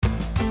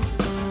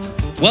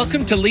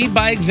Welcome to Lead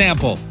by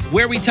Example,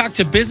 where we talk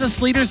to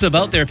business leaders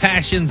about their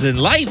passions in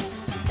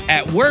life,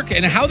 at work,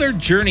 and how their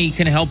journey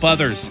can help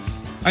others.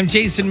 I'm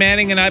Jason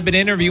Manning, and I've been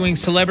interviewing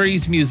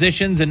celebrities,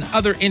 musicians, and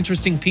other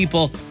interesting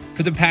people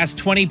for the past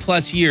 20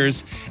 plus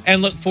years,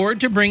 and look forward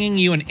to bringing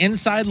you an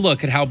inside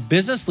look at how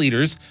business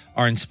leaders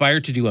are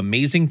inspired to do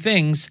amazing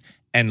things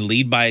and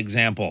lead by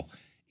example.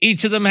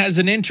 Each of them has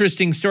an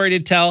interesting story to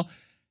tell,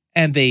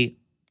 and they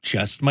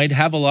just might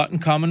have a lot in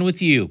common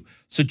with you.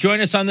 So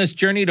join us on this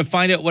journey to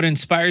find out what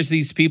inspires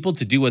these people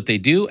to do what they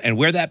do and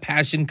where that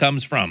passion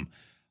comes from.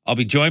 I'll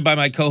be joined by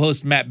my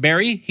co-host, Matt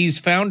Berry. He's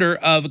founder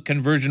of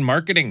Conversion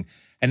Marketing,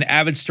 an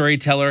avid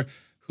storyteller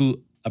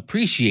who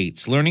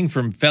appreciates learning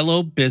from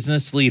fellow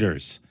business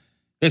leaders.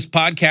 This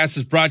podcast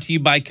is brought to you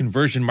by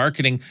Conversion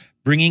Marketing,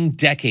 bringing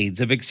decades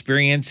of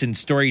experience in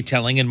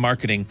storytelling and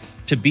marketing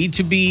to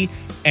B2B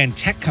and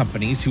tech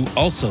companies who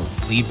also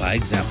lead by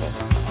example.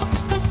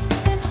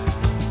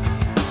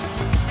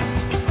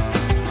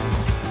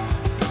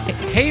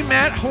 Hey,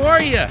 Matt, how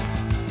are you?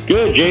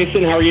 Good,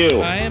 Jason. How are you?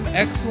 I am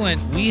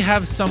excellent. We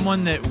have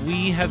someone that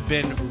we have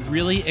been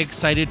really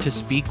excited to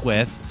speak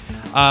with.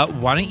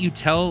 Why don't you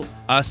tell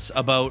us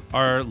about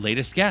our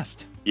latest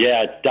guest?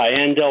 Yeah,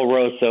 Diane Del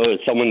Rosso is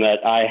someone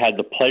that I had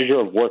the pleasure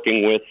of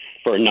working with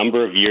for a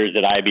number of years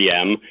at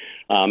IBM,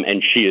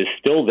 and she is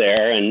still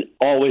there and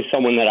always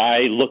someone that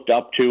I looked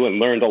up to and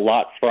learned a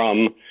lot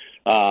from.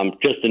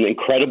 Just an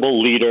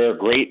incredible leader,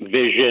 great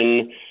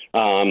vision,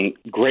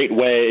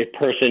 great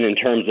person in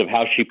terms of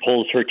how she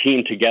pulls her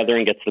team together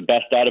and gets the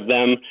best out of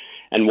them.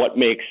 And what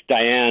makes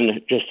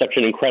Diane just such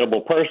an incredible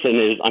person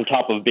is, on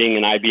top of being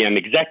an IBM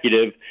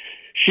executive,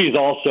 she's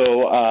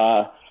also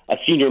a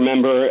senior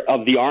member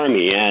of the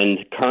Army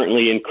and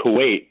currently in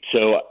Kuwait.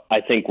 So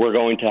I think we're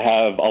going to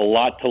have a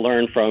lot to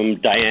learn from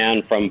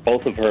Diane from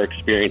both of her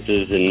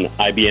experiences in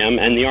IBM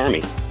and the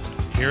Army.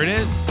 Here it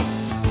is.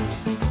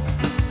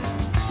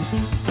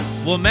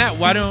 Well, Matt,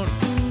 why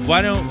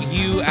don't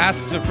you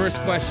ask the first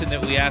question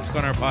that we ask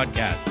on our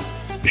podcast?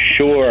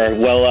 Sure.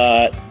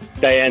 Well,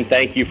 Diane,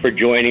 thank you for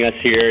joining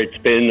us here. It's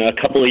been a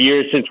couple of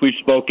years since we've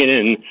spoken,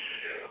 and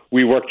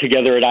we worked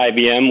together at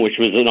IBM, which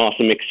was an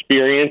awesome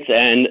experience.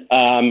 And,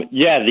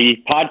 the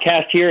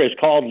podcast here is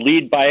called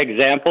Lead by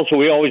Example. So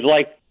we always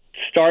like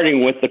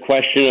starting with the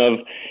question of,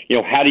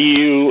 how do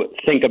you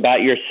think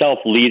about yourself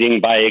leading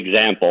by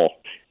example?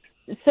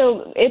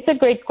 So it's a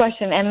great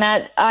question, and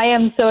Matt, I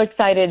am so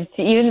excited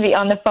to even be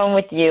on the phone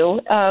with you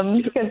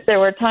because there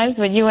were times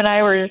when you and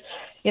I were,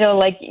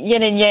 like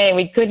yin and yang.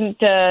 We couldn't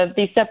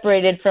be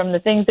separated from the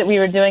things that we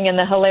were doing and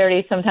the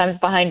hilarity sometimes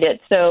behind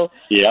it. So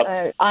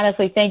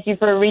honestly, thank you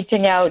for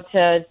reaching out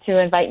to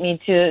invite me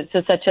to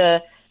such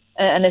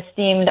an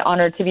esteemed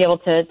honor to be able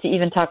to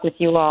even talk with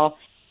you all.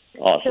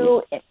 Awesome.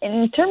 So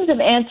in terms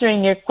of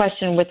answering your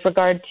question with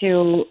regard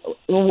to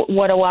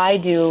what do I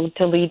do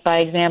to lead by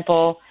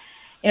example,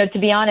 to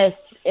be honest,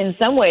 in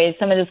some ways,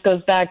 some of this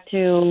goes back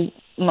to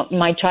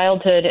my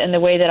childhood and the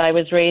way that I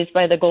was raised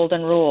by the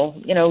golden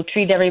rule,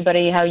 treat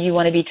everybody how you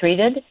want to be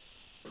treated.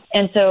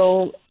 And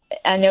so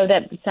I know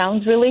that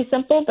sounds really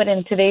simple, but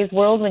in today's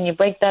world, when you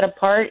break that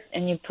apart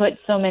and you put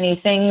so many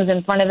things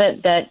in front of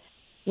it that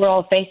we're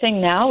all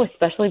facing now,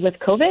 especially with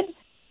COVID,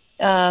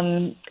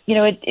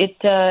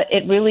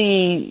 it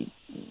really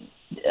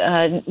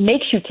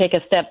makes you take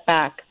a step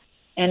back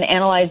and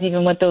analyze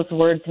even what those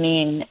words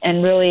mean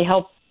and really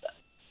help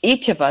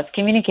each of us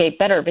communicate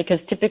better, because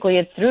typically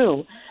it's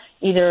through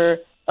either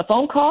a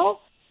phone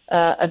call,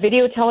 a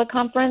video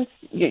teleconference.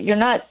 You're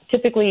not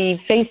typically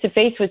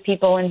face-to-face with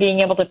people and being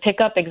able to pick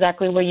up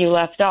exactly where you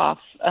left off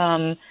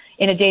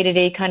in a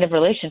day-to-day kind of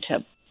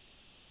relationship.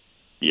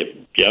 Yep.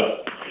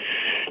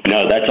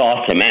 No, that's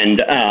awesome.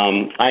 And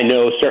I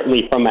know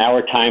certainly from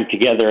our time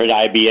together at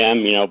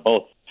IBM,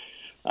 both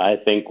I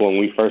think when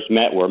we first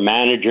met, we're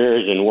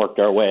managers and worked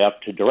our way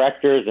up to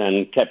directors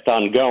and kept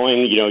on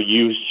going.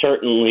 You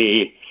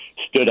certainly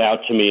stood out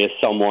to me as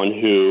someone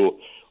who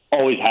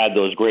always had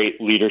those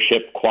great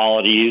leadership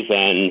qualities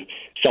and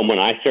someone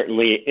I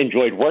certainly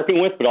enjoyed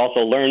working with, but also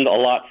learned a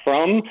lot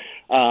from.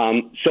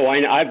 So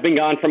I've been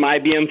gone from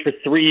IBM for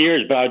 3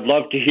 years, but I'd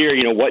love to hear,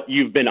 what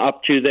you've been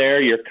up to there,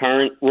 your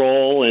current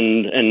role,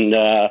 and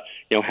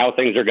how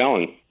things are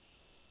going.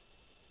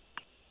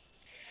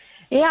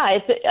 Yeah,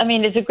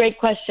 it's a great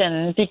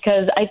question,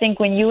 because I think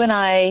when you and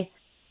I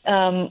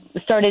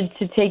started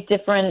to take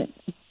different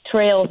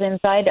trails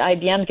inside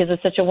IBM, because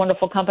it's such a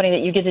wonderful company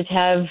that you get to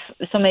have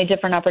so many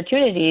different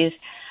opportunities,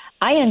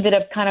 I ended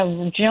up kind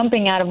of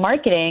jumping out of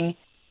marketing,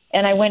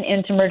 and I went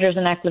into mergers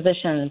and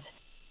acquisitions.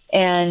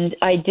 And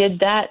I did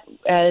that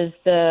as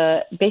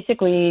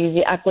basically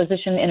the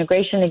acquisition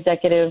integration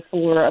executive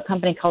for a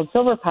company called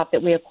Silverpop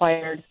that we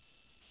acquired,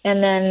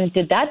 and then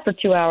did that for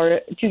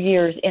 2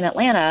 years in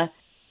Atlanta.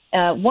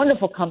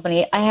 Wonderful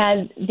company. I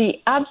had the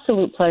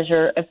absolute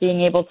pleasure of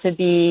being able to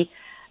be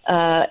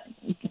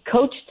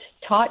coached,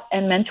 taught,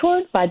 and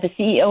mentored by the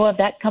CEO of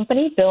that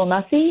company, Bill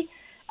Nussey.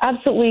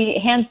 Absolutely,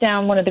 hands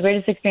down, one of the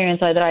greatest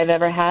experiences that I've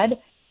ever had.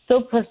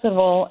 So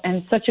personable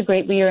and such a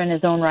great leader in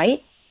his own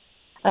right.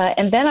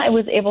 And then I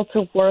was able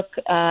to work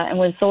and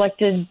was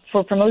selected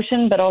for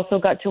promotion, but also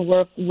got to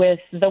work with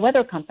the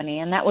weather company.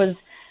 And I was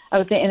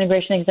the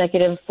integration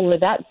executive for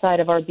that side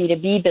of our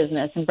B2B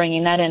business and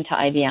bringing that into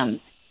IBM.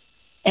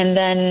 And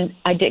then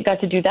got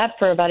to do that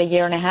for about a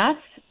year and a half.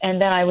 And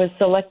then I was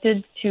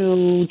selected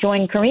to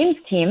join Kareem's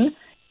team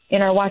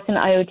in our Watson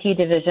IoT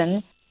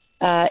division.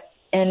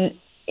 And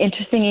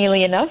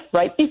interestingly enough,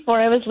 right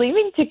before I was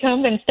leaving to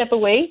come and step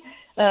away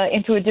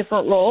into a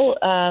different role,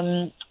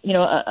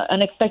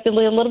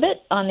 unexpectedly a little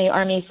bit on the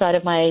Army side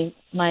of my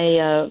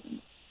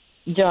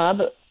job,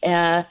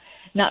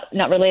 not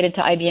related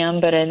to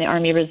IBM, but in the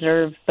Army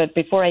Reserve. But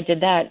before I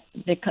did that,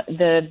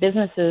 the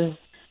businesses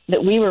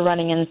that we were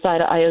running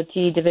inside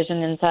IoT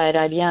division inside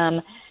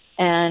IBM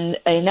and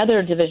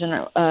another division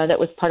that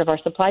was part of our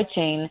supply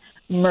chain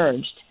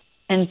merged.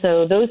 And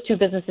so those two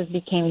businesses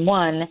became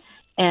one,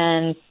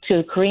 and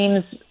to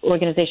Kareem's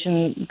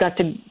organization got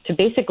to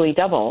basically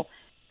double.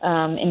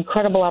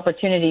 Incredible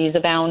opportunities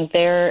abound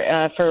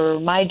there for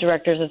my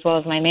directors as well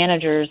as my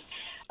managers,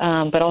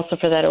 but also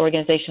for that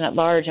organization at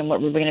large and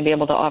what we're going to be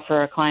able to offer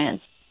our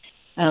clients.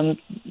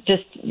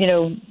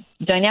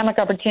 Dynamic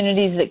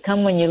opportunities that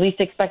come when you least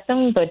expect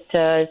them, but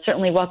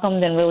certainly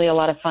welcomed and really a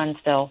lot of fun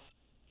still.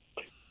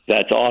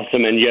 That's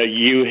awesome. And yeah,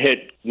 you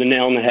hit the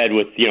nail on the head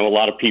with, a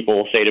lot of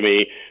people say to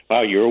me,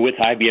 wow, you were with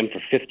IBM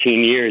for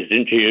 15 years.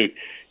 Didn't you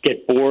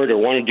get bored or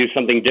want to do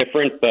something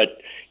different? But,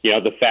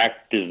 the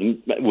fact is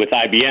with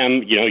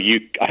IBM,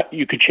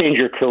 you could change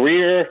your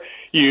career.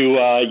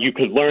 You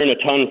could learn a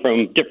ton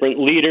from different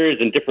leaders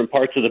and different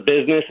parts of the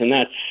business. And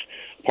that's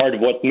part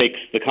of what makes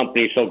the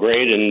company so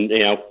great. And,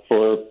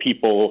 for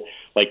people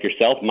like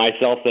yourself,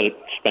 myself, that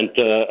spent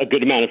a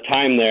good amount of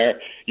time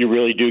there, you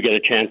really do get a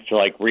chance to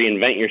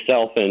reinvent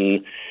yourself.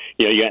 And,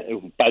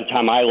 by the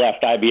time I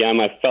left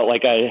IBM, I felt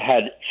like I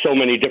had so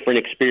many different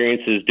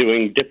experiences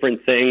doing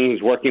different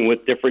things, working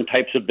with different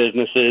types of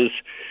businesses.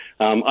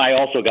 I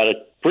also got a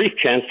brief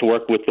chance to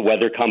work with the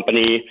weather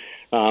company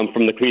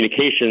from the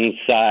communications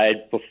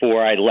side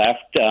before I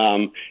left,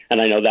 and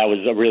I know that was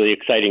a really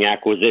exciting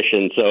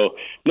acquisition. So,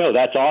 no,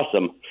 that's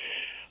awesome.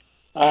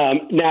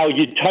 Now,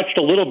 you touched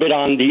a little bit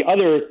on the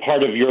other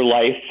part of your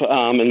life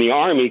in the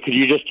Army. Could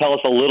you just tell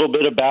us a little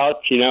bit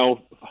about, your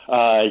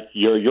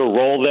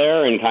role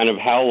there and kind of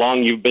how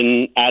long you've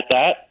been at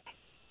that?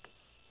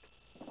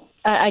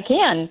 I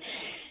can.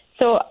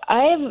 So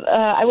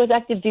I was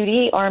active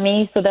duty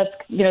Army, so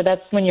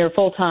that's when you're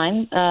full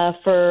time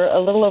for a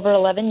little over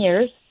 11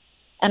 years,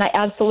 and I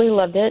absolutely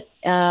loved it.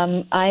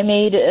 I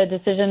made a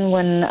decision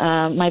when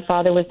my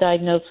father was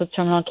diagnosed with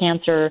terminal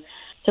cancer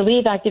to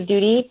leave active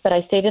duty, but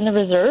I stayed in the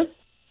reserve.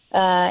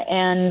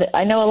 And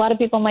I know a lot of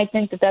people might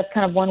think that that's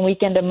kind of one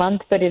weekend a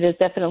month, but it is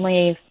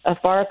definitely a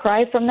far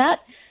cry from that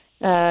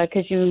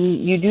because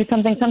you do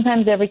something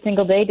sometimes every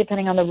single day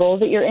depending on the role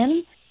that you're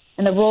in.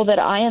 And the role that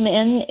I am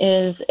in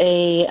is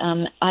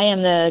I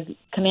am the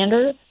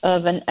commander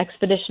of an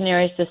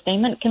expeditionary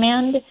sustainment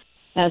command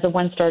as a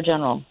one-star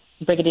general,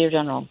 brigadier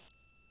general.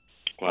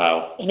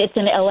 Wow. And it's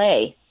in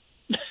L.A.,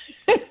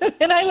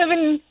 and I live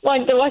in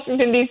the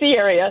Washington, D.C.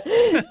 area.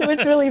 So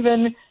it's really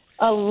been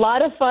a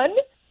lot of fun.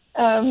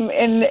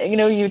 And,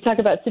 you talk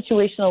about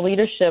situational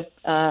leadership,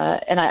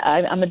 and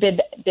I'm a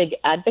big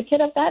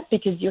advocate of that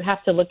because you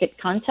have to look at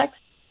context.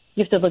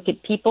 You have to look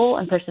at people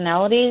and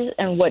personalities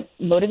and what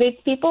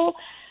motivates people.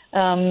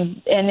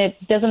 And it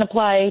doesn't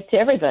apply to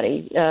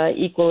everybody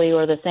equally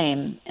or the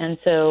same. And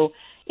so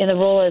in the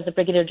role as a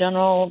brigadier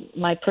general,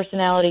 my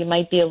personality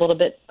might be a little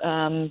bit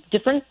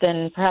different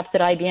than perhaps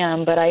at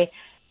IBM, but I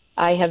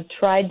have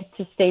tried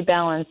to stay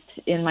balanced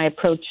in my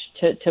approach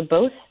to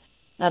both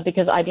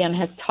because IBM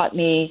has taught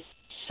me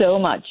so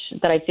much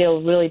that I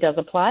feel really does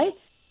apply.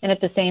 And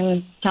at the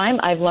same time,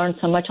 I've learned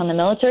so much on the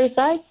military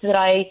side that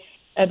I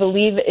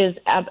believe is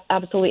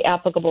absolutely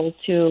applicable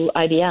to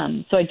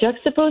IBM. So I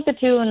juxtapose the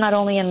two, not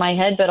only in my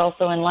head, but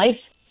also in life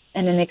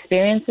and in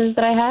experiences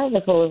that I have,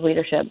 as well as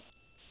leadership.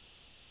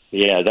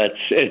 Yeah, that's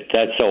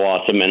so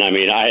awesome. And I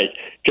mean,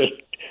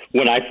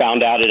 when I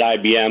found out at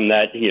IBM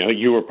that,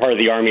 you were part of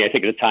the Army, I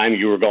think at the time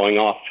you were going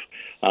off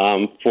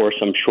for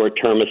some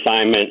short-term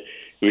assignment,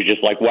 it was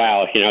just like,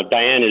 wow,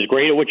 Diane is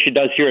great at what she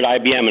does here at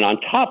IBM. And on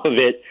top of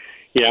it,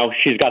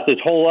 she's got this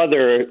whole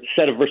other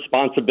set of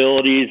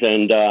responsibilities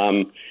and,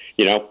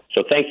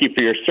 so thank you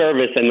for your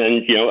service. And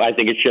then, I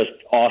think it's just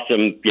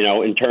awesome,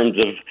 in terms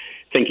of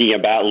thinking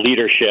about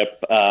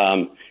leadership.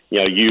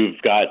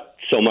 You've got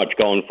so much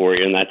going for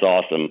you, and that's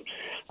awesome.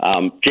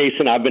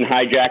 Jason, I've been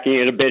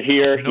hijacking it a bit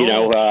here.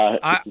 No,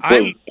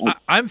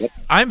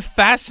 I'm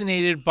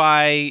fascinated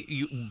by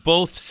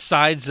both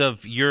sides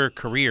of your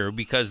career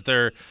because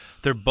they're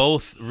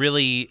both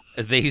really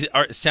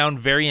sound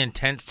very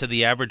intense to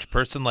the average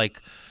person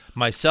like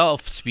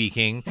myself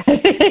speaking.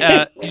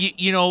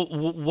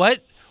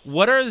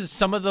 What are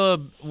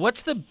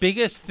what's the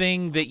biggest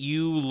thing that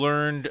you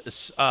learned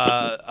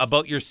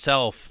about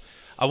yourself?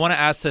 I want to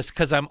ask this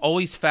because I'm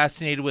always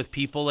fascinated with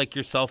people like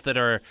yourself that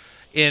are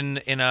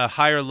in a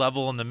higher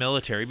level in the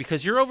military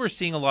because you're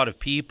overseeing a lot of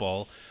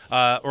people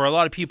or a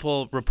lot of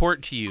people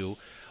report to you.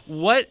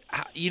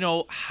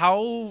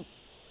 how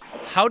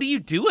do you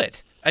do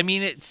it? I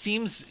mean, it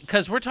seems,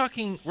 because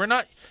you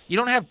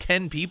don't have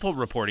 10 people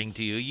reporting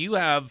to you.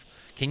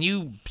 Can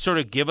you sort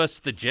of give us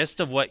the gist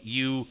of what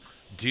you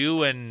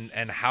do and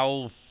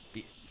how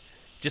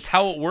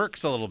it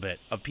works a little bit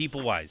of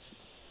people-wise?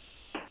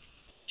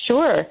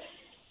 Sure.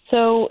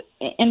 So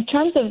in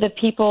terms of the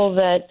people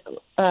that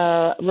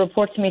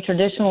report to me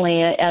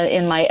traditionally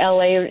in my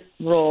LA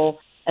role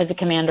as a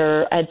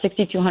commander, I had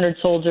 6,200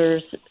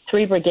 soldiers,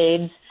 3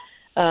 brigades,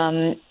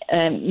 and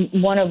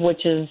one of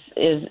which is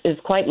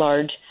quite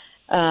large,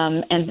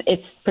 and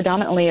it's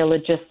predominantly a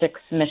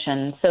logistics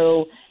mission.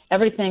 So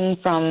everything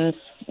from,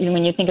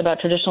 when you think about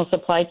traditional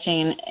supply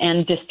chain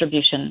and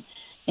distribution,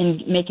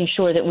 and making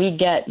sure that we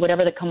get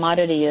whatever the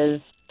commodity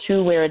is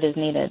to where it is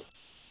needed.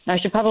 Now, I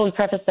should probably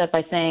preface that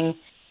by saying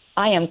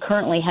I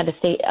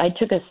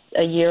took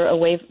a year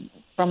away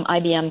from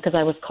IBM because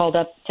I was called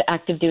up to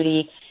active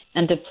duty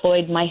and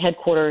deployed my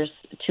headquarters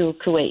to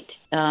Kuwait.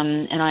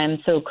 And I am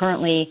so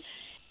currently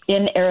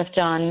in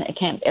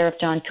Camp Arif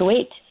Jan,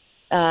 Kuwait.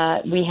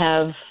 We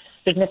have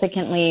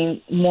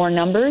significantly more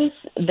numbers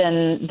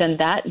than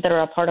that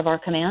are a part of our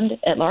command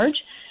at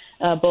large,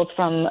 both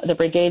from the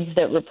brigades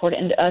that report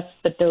into us,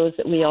 but those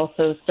that we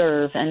also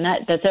serve. And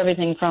that's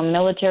everything from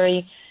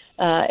military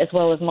as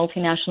well as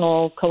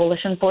multinational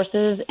coalition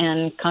forces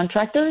and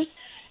contractors,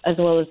 as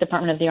well as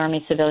Department of the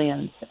Army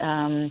civilians,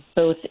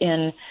 both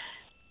in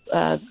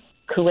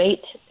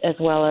Kuwait, as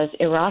well as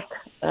Iraq,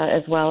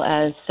 as well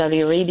as Saudi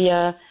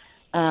Arabia,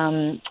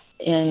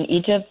 in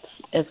Egypt,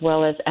 as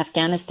well as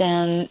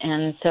Afghanistan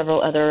and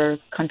several other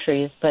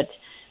countries. But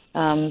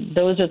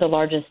those are the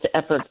largest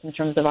efforts in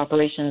terms of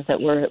operations that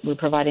we're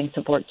providing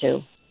support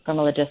to from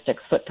a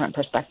logistics footprint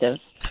perspective.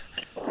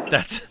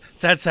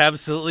 That's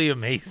absolutely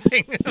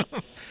amazing.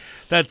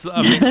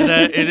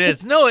 It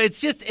is. No,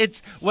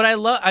 it's what I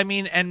love. I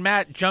mean, and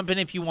Matt, jump in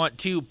if you want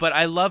to, but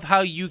I love how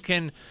you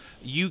can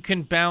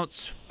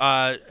bounce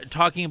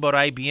talking about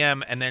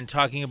IBM and then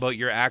talking about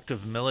your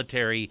active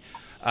military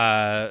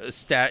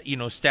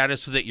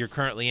status that you're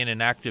currently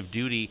in active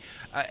duty,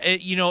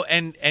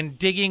 and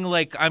digging,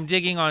 like I'm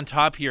digging on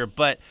top here,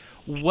 but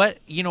what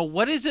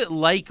is it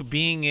like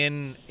being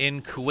in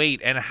Kuwait,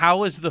 and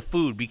how is the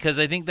food? Because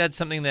I think that's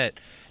something that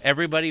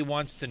everybody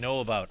wants to know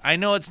about. I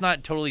know it's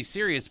not totally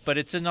serious, but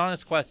it's an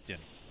honest question.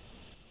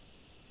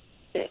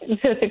 So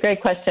it's a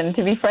great question.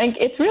 To be frank,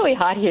 it's really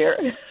hot here.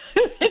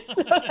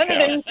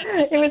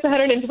 It was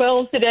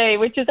 112 today,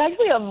 which is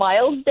actually a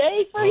mild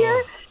day for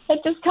here at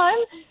this time.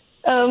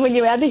 When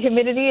you add the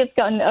humidity, it's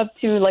gotten up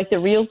to like the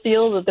real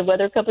feel that the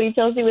weather company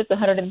tells you it's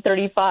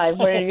 135,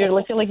 where you're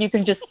looking like you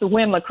can just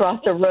swim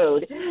across the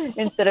road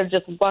instead of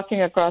just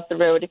walking across the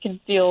road. It can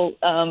feel,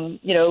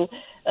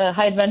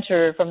 high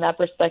adventure from that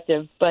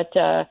perspective. But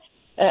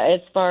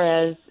as far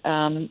as,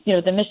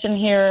 the mission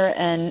here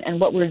and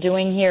what we're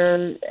doing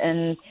here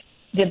and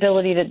the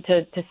ability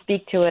to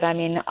speak to it, I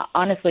mean,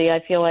 honestly,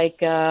 I feel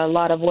like a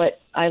lot of what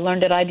I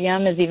learned at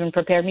IBM has even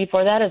prepared me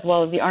for that, as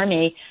well as the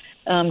Army.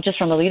 Just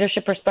from a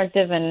leadership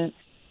perspective and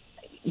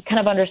kind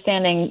of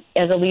understanding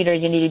as a leader,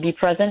 you need to be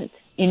present,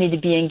 you need to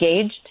be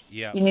engaged,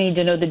 you need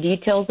to know the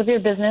details of your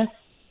business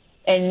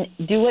and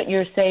do what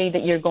you say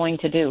that you're going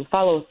to do,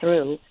 follow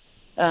through,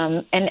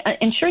 and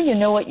ensure you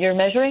know what you're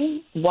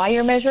measuring, why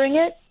you're measuring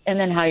it, and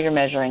then how you're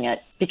measuring it.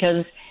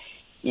 Because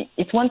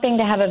it's one thing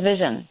to have a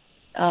vision,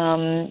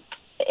 and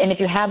if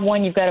you have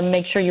one, you've got to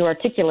make sure you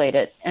articulate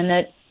it, and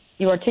that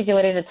you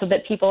articulated it so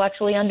that people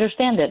actually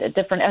understand it at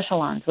different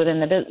echelons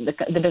within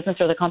the business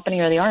or the company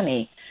or the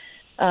Army.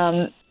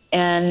 And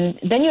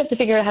then you have to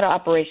figure out how to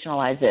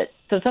operationalize it.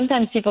 So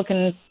sometimes people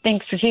can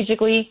think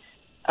strategically,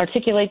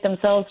 articulate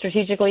themselves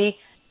strategically,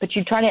 but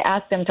you try to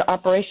ask them to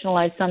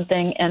operationalize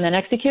something and then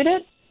execute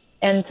it,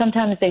 and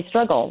sometimes they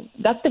struggle.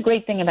 That's the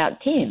great thing about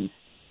teams,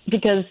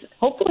 because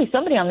hopefully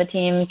somebody on the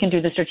team can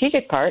do the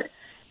strategic part,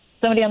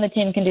 somebody on the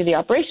team can do the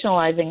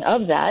operationalizing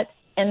of that,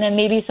 and then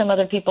maybe some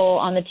other people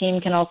on the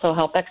team can also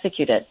help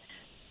execute it.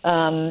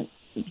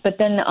 But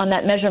then on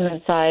that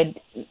measurement side,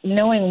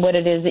 knowing what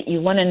it is that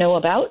you want to know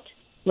about,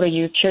 what are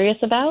you curious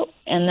about,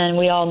 and then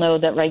we all know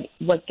that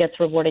what gets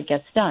rewarded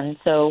gets done.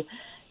 So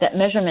that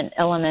measurement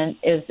element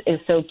is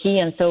so key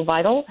and so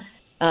vital,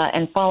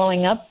 and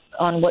following up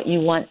on what you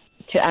want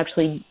to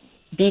actually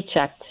be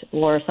checked,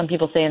 or some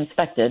people say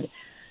inspected,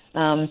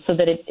 so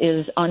that it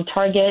is on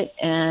target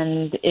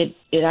and it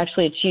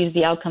actually achieves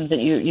the outcomes that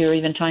you're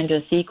even trying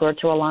to seek or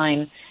to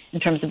align in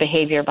terms of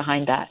behavior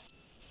behind that.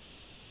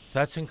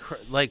 That's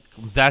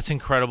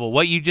incredible.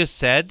 What you just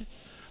said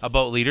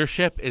about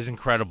leadership is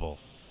incredible,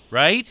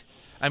 right?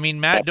 I mean,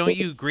 Matt, don't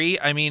you agree?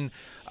 I mean,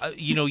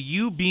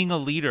 you being a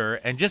leader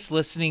and just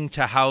listening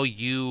to how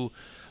you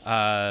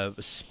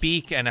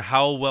speak and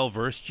how well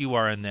versed you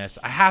are in this,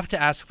 I have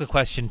to ask the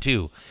question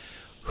too.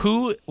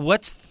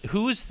 What's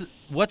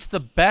the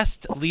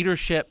best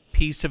leadership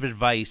piece of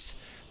advice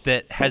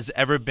that has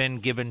ever been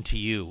given to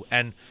you,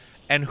 and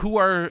who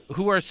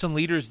are some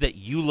leaders that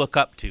you look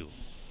up to?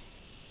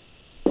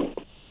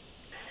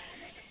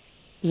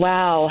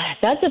 Wow,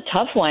 that's a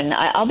tough one.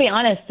 I'll be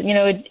honest.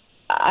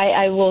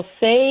 I will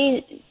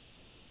say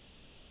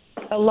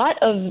a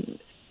lot of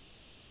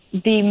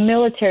the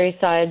military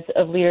sides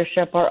of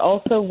leadership are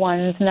also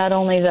ones not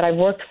only that I've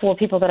worked for,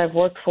 people that I've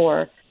worked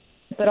for,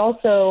 but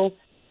also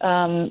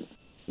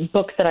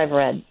books that I've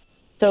read.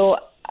 So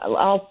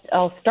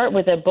I'll start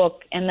with a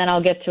book, and then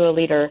I'll get to a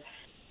leader.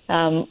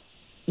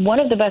 One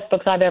of the best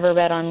books I've ever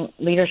read on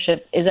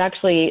leadership is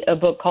actually a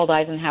book called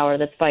Eisenhower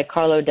that's by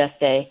Carlo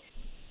D'Este.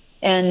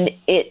 And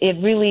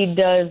it really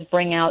does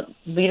bring out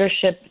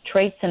leadership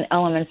traits and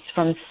elements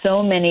from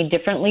so many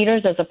different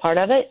leaders as a part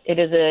of it. It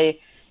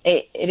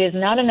is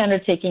not an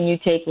undertaking you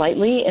take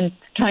lightly in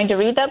trying to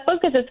read that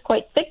book, because it's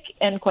quite thick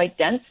and quite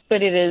dense,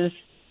 but it is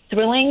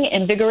thrilling,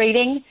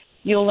 invigorating.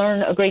 You'll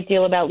learn a great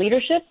deal about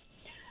leadership.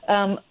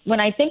 When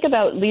I think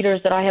about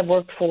leaders that I have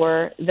worked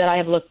for, that I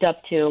have looked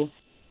up to,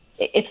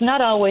 it's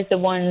not always the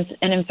ones,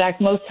 and in fact,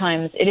 most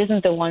times, it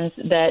isn't the ones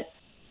that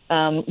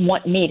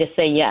want me to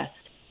say yes.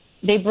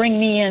 They bring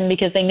me in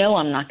because they know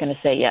I'm not going to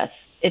say yes.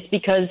 It's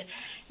because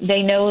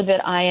they know that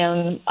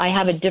I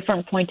have a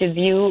different point of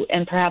view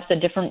and perhaps a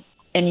different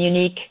and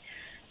unique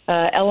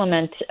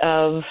element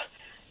of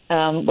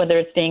whether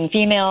it's being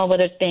female,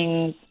 whether it's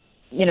being,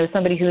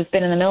 somebody who's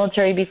been in the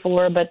military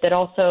before, but that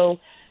also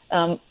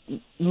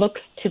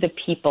looks to the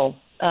people.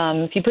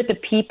 If you put the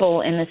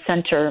people in the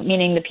center,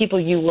 meaning the people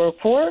you work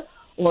for,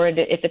 or if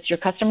it's your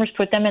customers,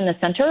 put them in the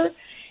center,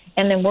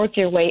 and then work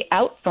your way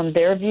out from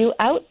their view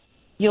out,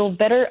 you'll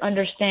better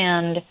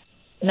understand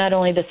not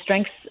only the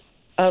strengths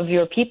of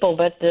your people,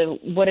 but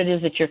what it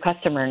is that your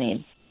customer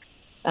needs.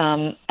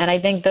 And I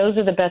think those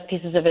are the best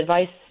pieces of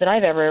advice that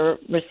I've ever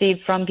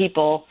received from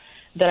people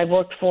that I've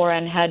worked for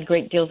and had a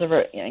great deal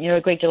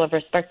of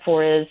respect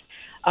for, is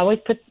always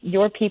put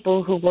your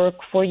people who work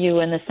for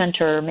you in the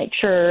center. Make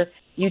sure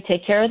you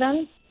take care of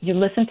them, you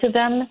listen to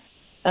them,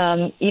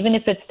 even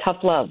if it's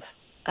tough love.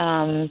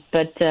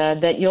 But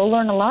that you'll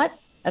learn a lot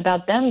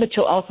about them, but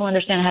you'll also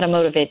understand how to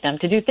motivate them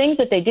to do things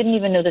that they didn't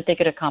even know that they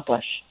could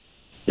accomplish.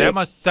 That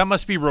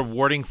must be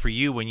rewarding for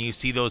you when you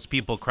see those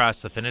people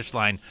cross the finish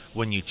line,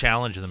 when you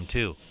challenge them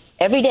too.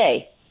 Every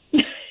day.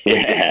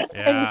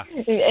 Yeah.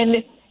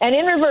 And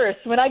in reverse,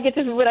 when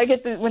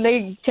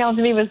they challenge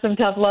me with some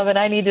tough love and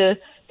I need to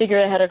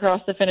figure out how to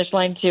cross the finish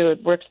line too,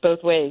 it works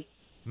both ways.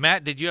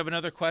 Matt, did you have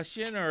another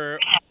question, or?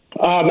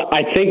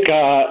 I think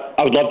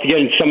I would love to get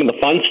into some of the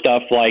fun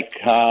stuff, like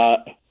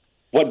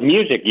what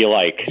music you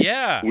like.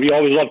 Yeah. We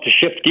always love to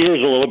shift gears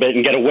a little bit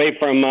and get away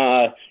from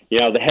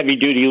the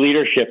heavy-duty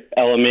leadership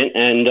element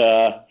and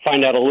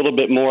find out a little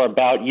bit more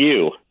about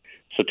you.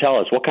 So tell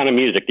us, what kind of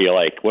music do you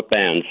like? What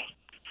bands?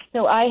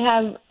 So I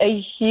have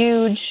a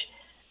huge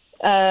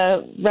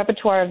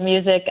repertoire of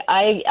music.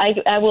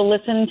 I will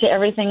listen to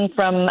everything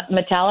from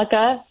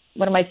Metallica.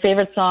 One of my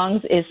favorite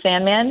songs is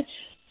Sandman.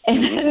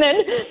 And then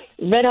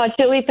Red Hot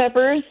Chili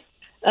Peppers,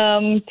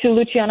 to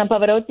Luciano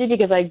Pavarotti,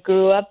 because I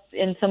grew up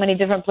in so many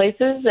different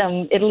places,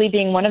 Italy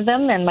being one of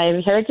them, and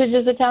my heritage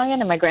is Italian,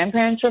 and my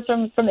grandparents were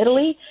from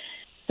Italy.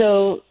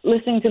 So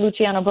listening to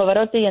Luciano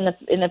Pavarotti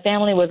in the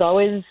family was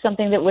always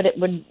something that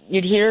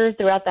you'd hear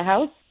throughout the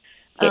house.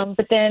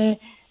 But then,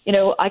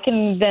 I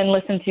can then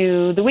listen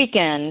to The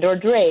Weeknd or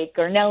Drake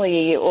or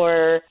Nelly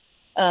or,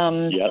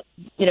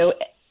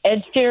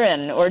 Ed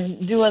Sheeran or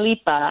Dua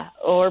Lipa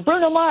or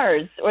Bruno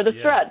Mars or the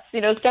Struts,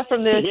 stuff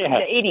from the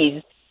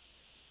 80s.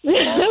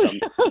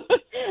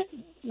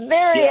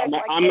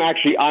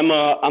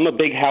 I'm a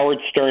big Howard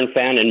Stern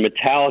fan, and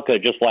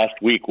Metallica just last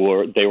week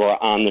they were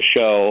on the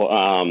show,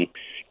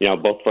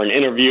 both for an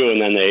interview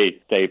and then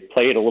they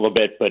played a little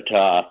bit, but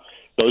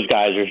those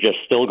guys are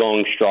just still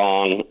going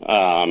strong.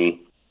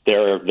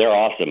 They're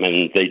awesome,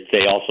 and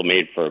they also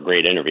made for a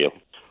great interview.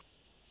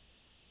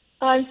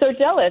 I'm so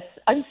jealous.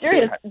 I'm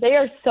serious. Yeah. They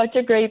are such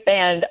a great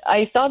band.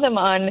 I saw them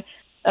on,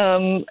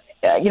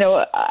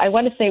 I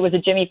want to say it was a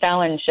Jimmy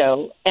Fallon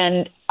show,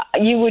 and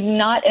you would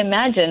not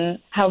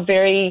imagine how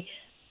very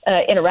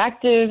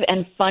interactive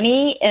and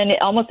funny and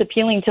almost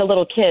appealing to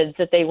little kids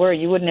that they were.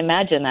 You wouldn't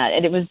imagine that,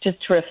 and it was just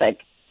terrific.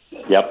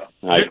 Yep,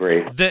 I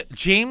agree.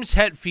 James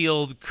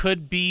Hetfield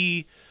could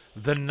be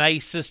the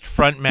nicest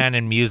frontman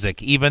in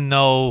music, even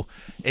though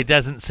it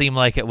doesn't seem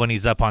like it when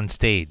he's up on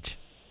stage.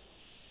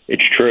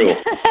 It's true.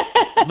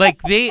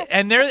 Like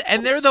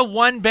they're the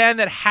one band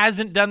that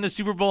hasn't done the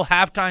Super Bowl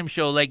halftime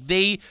show. Like,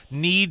 they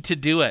need to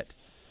do it.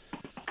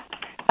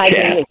 I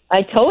agree.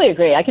 I totally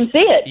agree. I can see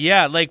it.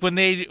 Yeah, like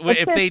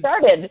if they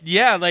started.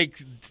 Yeah,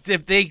 like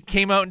if they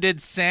came out and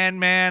did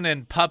Sandman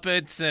and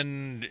Puppets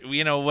and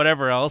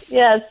whatever else.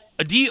 Yes.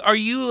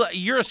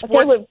 You're a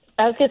sport. Okay,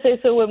 I was gonna say,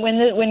 so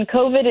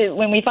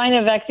when we find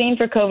a vaccine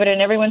for COVID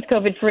and everyone's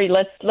COVID free,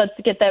 let's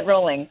get that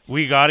rolling.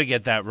 We got to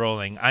get that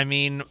rolling. I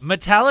mean,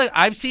 Metallica.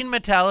 I've seen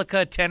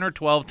Metallica 10 or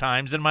 12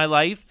 times in my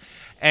life,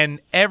 and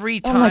every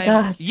time, oh my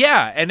gosh.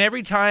 Yeah, and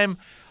every time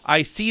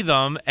I see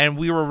them, and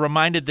we were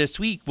reminded this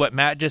week what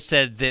Matt just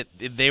said, that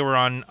they were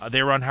on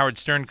Howard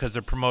Stern because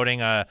they're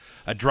promoting a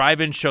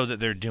drive-in show that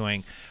they're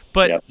doing.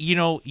 But,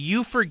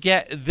 you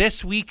forget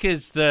this week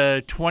is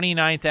the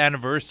 29th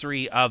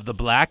anniversary of the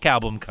Black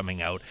Album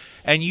coming out,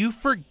 and you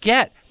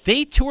forget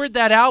they toured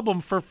that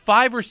album for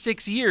 5 or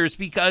 6 years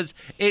because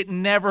it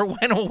never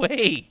went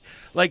away.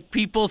 Like,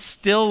 people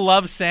still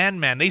love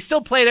Sandman. They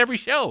still play it every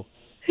show.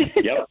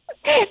 Yep.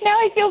 Now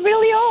I feel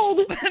really old.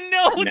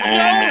 No,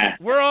 don't.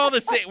 We're all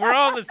the same. We're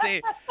all in the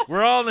same.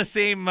 We're all in the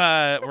same.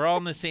 We're all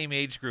in the same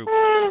age group.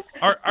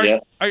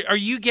 Are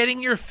you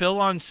getting your fill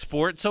on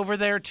sports over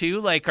there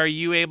too? Like, are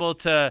you able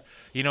to,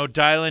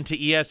 dial into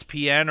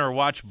ESPN or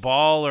watch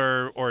ball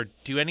or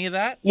do any of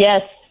that?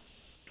 Yes,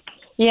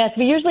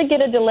 we usually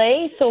get a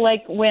delay. So,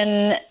 like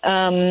when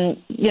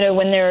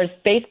when there's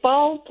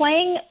baseball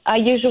playing, I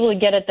usually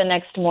get it the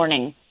next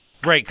morning.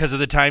 Right, because of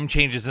the time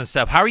changes and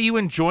stuff. How are you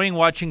enjoying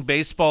watching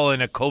baseball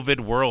in a COVID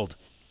world?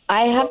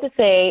 I have to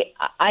say,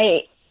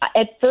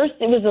 at first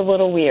it was a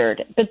little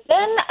weird, but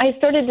then I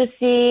started to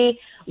see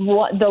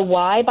the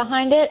why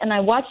behind it, and I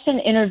watched an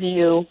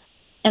interview,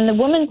 and the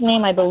woman's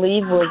name, I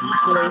believe, was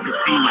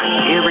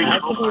I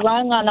could be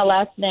wrong on the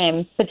last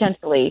name,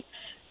 potentially.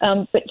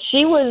 But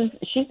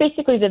she's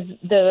basically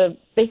the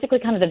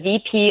kind of the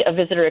VP of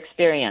visitor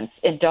experience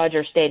in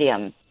Dodger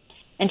Stadium.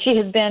 And she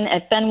has been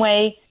at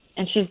Fenway,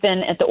 and she's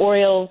been at the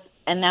Orioles,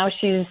 and now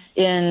she's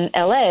in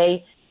LA.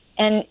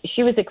 And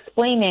she was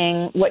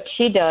explaining what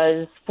she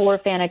does for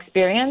fan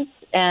experience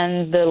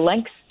and the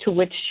lengths to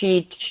which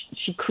she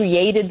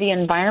created the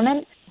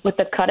environment with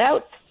the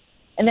cutouts.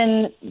 And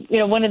then,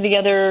 one of the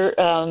other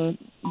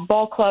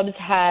ball clubs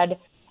had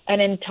an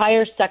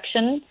entire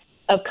section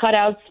of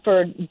cutouts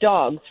for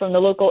dogs from the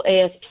local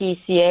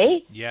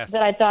ASPCA. Yes.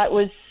 That I thought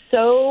was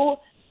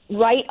so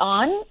right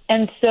on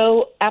and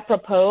so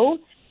apropos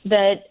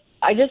that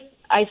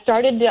I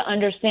started to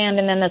understand,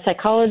 and then the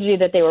psychology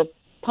that they were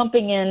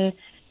pumping in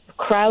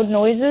crowd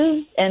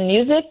noises and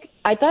music.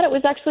 I thought it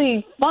was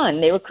actually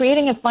fun. They were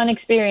creating a fun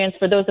experience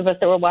for those of us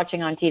that were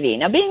watching on TV.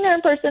 Now, being there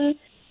in person,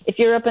 if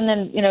you're up in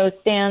the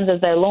stands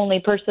as a lonely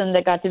person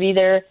that got to be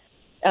there,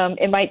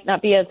 it might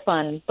not be as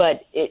fun,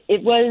 but it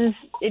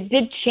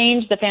did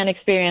change the fan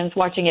experience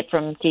watching it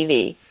from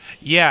TV.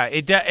 Yeah,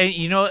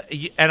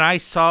 and I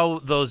saw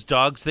those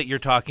dogs that you're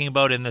talking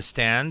about in the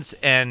stands,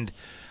 and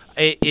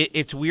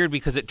it's weird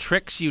because it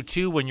tricks you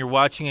too when you're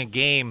watching a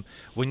game.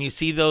 When you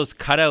see those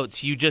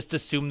cutouts, you just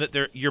assume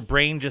that your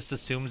brain just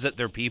assumes that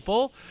they're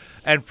people,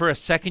 and for a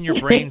second your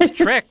brain's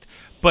tricked.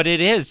 But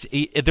it is.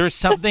 There's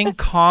something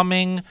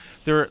calming.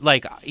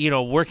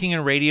 Working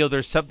in radio,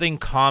 there's something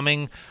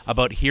calming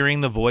about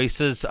hearing the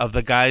voices of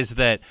the guys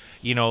that,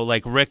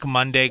 like Rick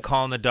Monday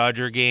calling the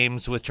Dodger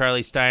games with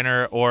Charlie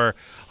Steiner, or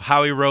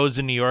Howie Rose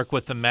in New York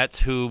with the Mets,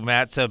 who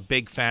Matt's a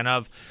big fan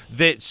of.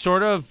 That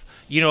sort of,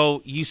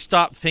 you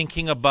stop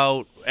thinking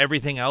about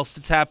everything else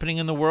that's happening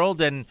in the world,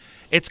 and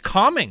it's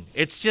calming.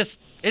 It's just,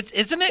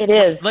 isn't it? It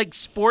is. Like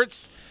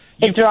sports.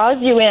 It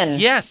draws you in.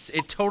 Yes,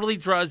 it totally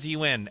draws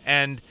you in.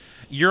 And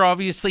you're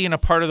obviously in a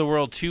part of the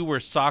world, too, where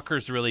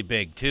soccer's really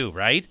big, too,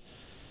 right?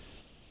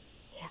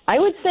 I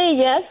would say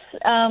yes,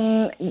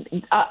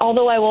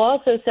 although I will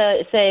also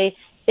say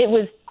it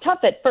was tough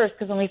at first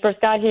because when we first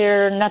got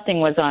here, nothing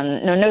was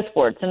on, no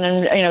sports. And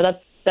then,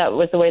 that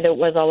was the way that it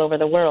was all over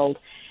the world.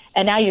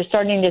 And now you're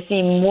starting to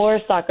see more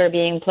soccer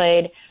being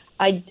played.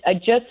 I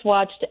just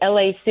watched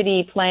LA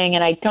City playing,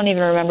 and I don't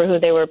even remember who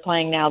they were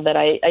playing now, that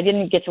I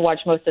didn't get to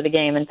watch most of the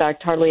game, in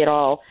fact, hardly at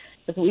all.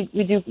 Because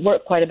we do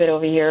work quite a bit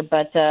over here,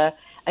 but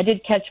I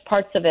did catch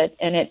parts of it,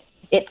 and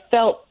it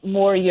felt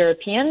more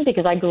European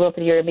because I grew up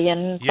with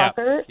European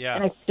soccer,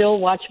 and I still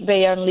watch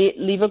Bayer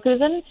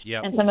Leverkusen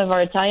and some of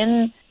our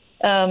Italian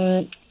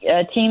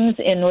teams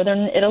in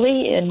northern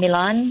Italy, in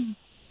Milan.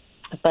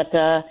 But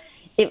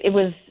it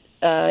was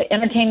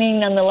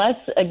entertaining nonetheless.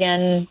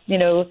 Again,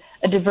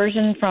 a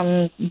diversion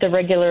from the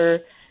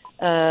regular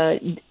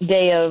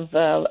day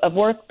of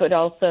work, but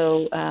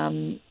also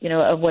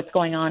of what's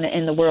going on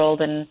in the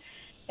world, and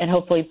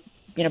hopefully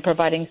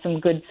providing some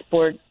good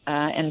sport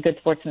and good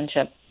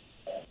sportsmanship.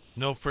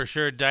 No, for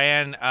sure.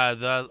 Diane,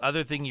 the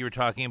other thing you were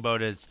talking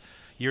about is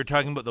you were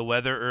talking about the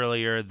weather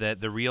earlier,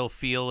 that the real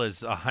feel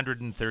is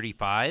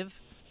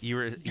 135. You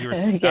were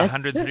Yes.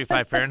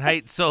 135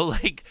 Fahrenheit. So,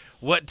 like,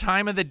 what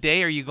time of the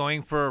day are you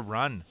going for a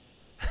run?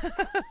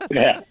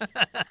 Yeah.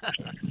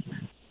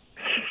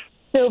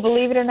 So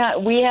believe it or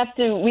not, we have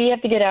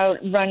to get out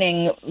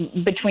running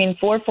between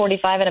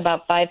 4:45 and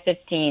about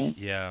 5:15.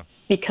 Yeah.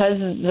 Because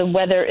the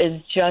weather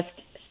is just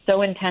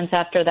so intense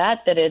after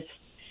that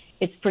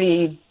it's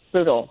pretty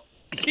brutal.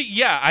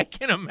 Yeah, I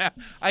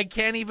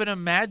can't even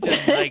imagine.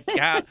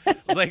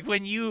 Like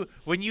when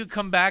you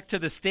come back to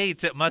the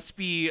States, it must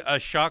be a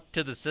shock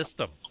to the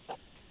system.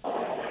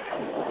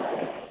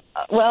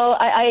 Well,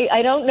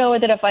 I don't know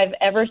that if I've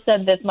ever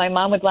said this, my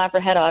mom would laugh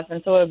her head off,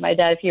 and so would my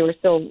dad if he were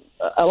still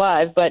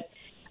alive. But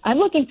I'm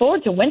looking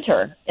forward to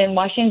winter in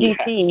Washington,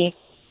 D.C.,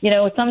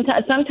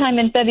 sometime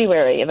in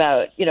February,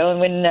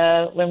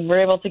 when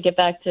we're able to get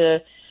back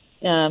to,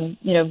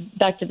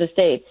 back to the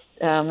States.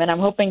 And I'm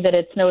hoping that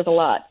it snows a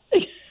lot.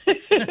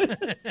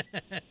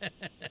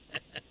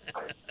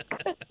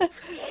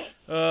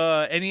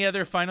 Any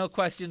other final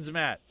questions,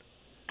 Matt?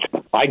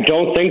 I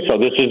don't think so.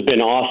 This has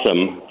been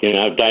awesome.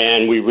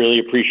 Diane, we really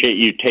appreciate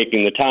you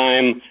taking the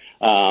time.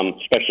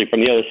 especially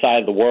from the other side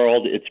of the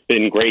world. It's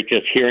been great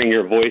just hearing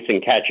your voice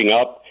and catching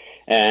up.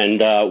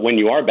 And when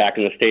you are back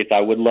in the States,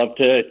 I would love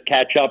to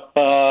catch up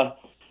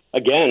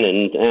again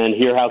and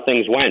hear how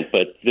things went.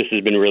 But this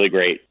has been really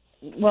great.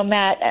 Well,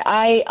 Matt,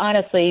 I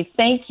honestly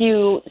thank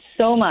you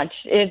so much.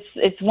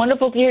 It's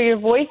wonderful to hear your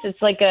voice.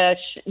 It's like a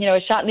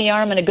shot in the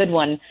arm and a good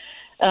one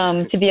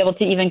to be able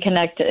to even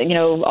connect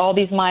all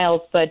these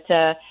miles. But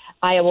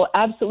I will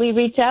absolutely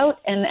reach out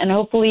and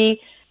hopefully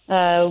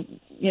God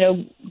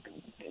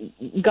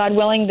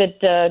willing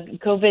that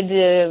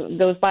COVID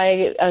goes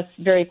by us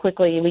very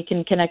quickly. We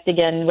can connect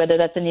again, whether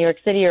that's in New York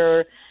City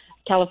or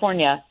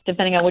California,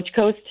 depending on which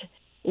coast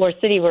or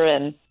city we're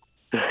in.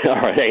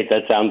 All right,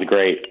 that sounds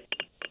great.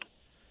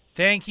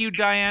 Thank you,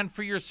 Diane,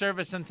 for your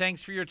service, and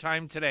thanks for your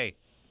time today.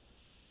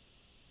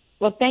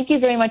 Well, thank you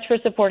very much for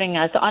supporting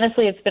us.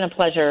 Honestly, it's been a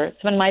pleasure.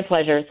 It's been my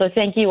pleasure. So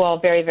thank you all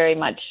very, very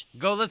much.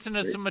 Go listen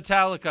to some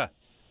Metallica.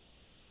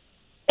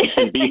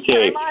 Be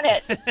safe. I'm on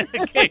it.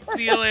 Okay,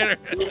 see you later.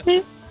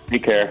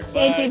 Take care.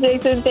 Thank you,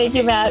 Jason. Thank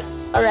you, Matt.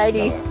 All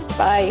righty.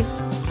 Bye.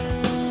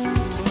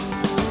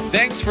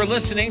 Thanks for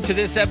listening to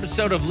this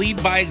episode of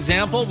Lead by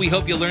Example. We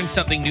hope you learned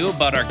something new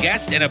about our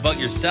guest and about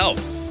yourself.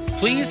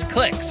 Please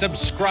click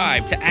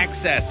subscribe to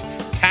access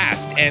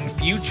past and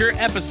future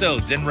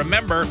episodes. And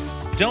remember,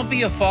 don't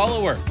be a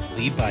follower.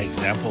 Lead by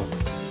example.